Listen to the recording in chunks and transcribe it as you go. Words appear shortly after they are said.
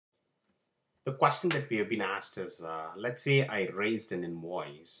The question that we have been asked is, let's say I raised an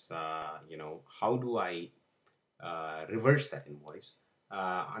invoice, how do I reverse that invoice?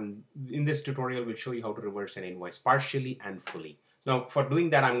 And in this tutorial, we'll show you how to reverse an invoice partially and fully. Now, for doing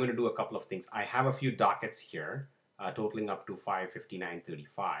that, I'm going to do a couple of things. I have a few dockets here, totaling up to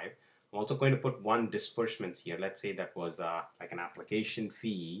 559.35. I'm also going to put one disbursements here. Let's say that was like an application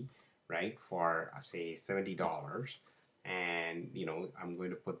fee, right, for say $70. And I'm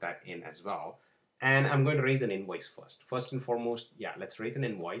going to put that in as well. And I'm going to raise an invoice first. First and foremost, yeah, let's raise an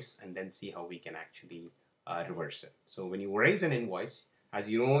invoice and then see how we can actually reverse it. So when you raise an invoice, as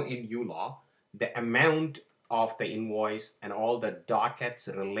you know in uLaw, the amount of the invoice and all the dockets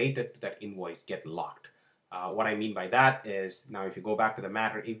related to that invoice get locked. What I mean by that is, now if you go back to the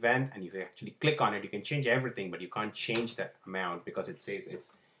matter event and if you actually click on it, you can change everything, but you can't change the amount because it says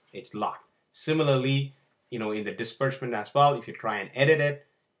it's locked. Similarly, in the disbursement as well, if you try and edit it,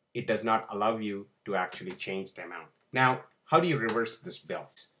 it does not allow you to actually change the amount. Now, how do you reverse this bill?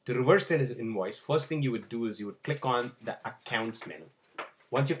 To reverse the invoice, first thing you would do is you would click on the accounts menu.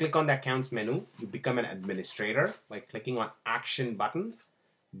 Once you click on the accounts menu, you become an administrator by clicking on action button.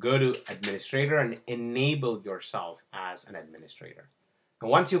 Go to administrator and enable yourself as an administrator. And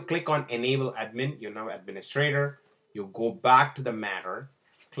once you click on enable admin, you're now administrator. You go back to the matter,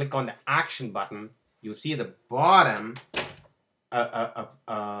 click on the action button. You'll see at the bottom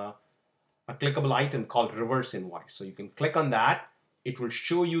a clickable item called reverse invoice. So you can click on that. It will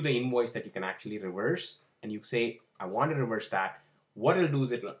show you the invoice that you can actually reverse, and you say, I want to reverse that. What it'll do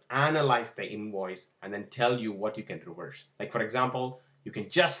is it'll analyze the invoice and then tell you what you can reverse. Like for example, you can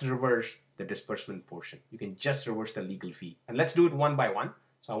just reverse the disbursement portion. You can just reverse the legal fee. And let's do it one by one.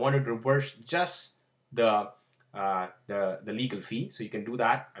 So I want to reverse just the legal fee. So you can do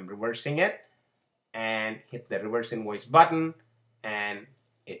that. I'm reversing it and hit the reverse invoice button and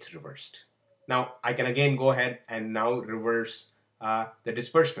it's reversed. Now I can again go ahead and now reverse the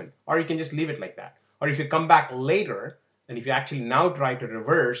disbursement, or you can just leave it like that. Or if you come back later and if you actually now try to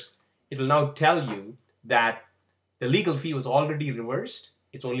reverse, it'll now tell you that the legal fee was already reversed.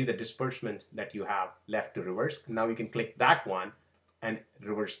 It's only the disbursement that you have left to reverse. And now you can click that one and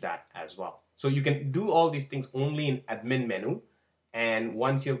reverse that as well. So you can do all these things only in admin menu. And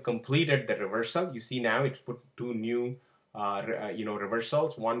once you've completed the reversal, you see now it's put two new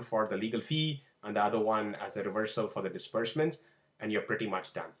reversals, one for the legal fee and the other one as a reversal for the disbursement, and you're pretty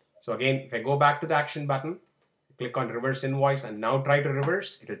much done. So again, if I go back to the action button, click on reverse invoice and now try to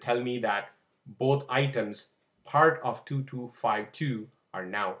reverse, it'll tell me that both items part of 2252 are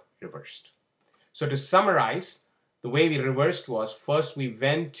now reversed. So to summarize, the way we reversed was, first we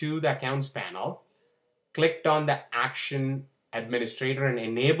went to the accounts panel, clicked on the action administrator and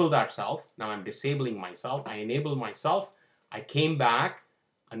enabled ourselves. Now I'm disabling myself. I enabled myself. I came back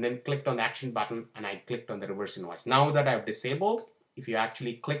and then clicked on the action button and I clicked on the reverse invoice. Now that I've disabled, if you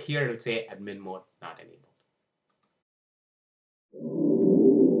actually click here, it'll say admin mode not enabled.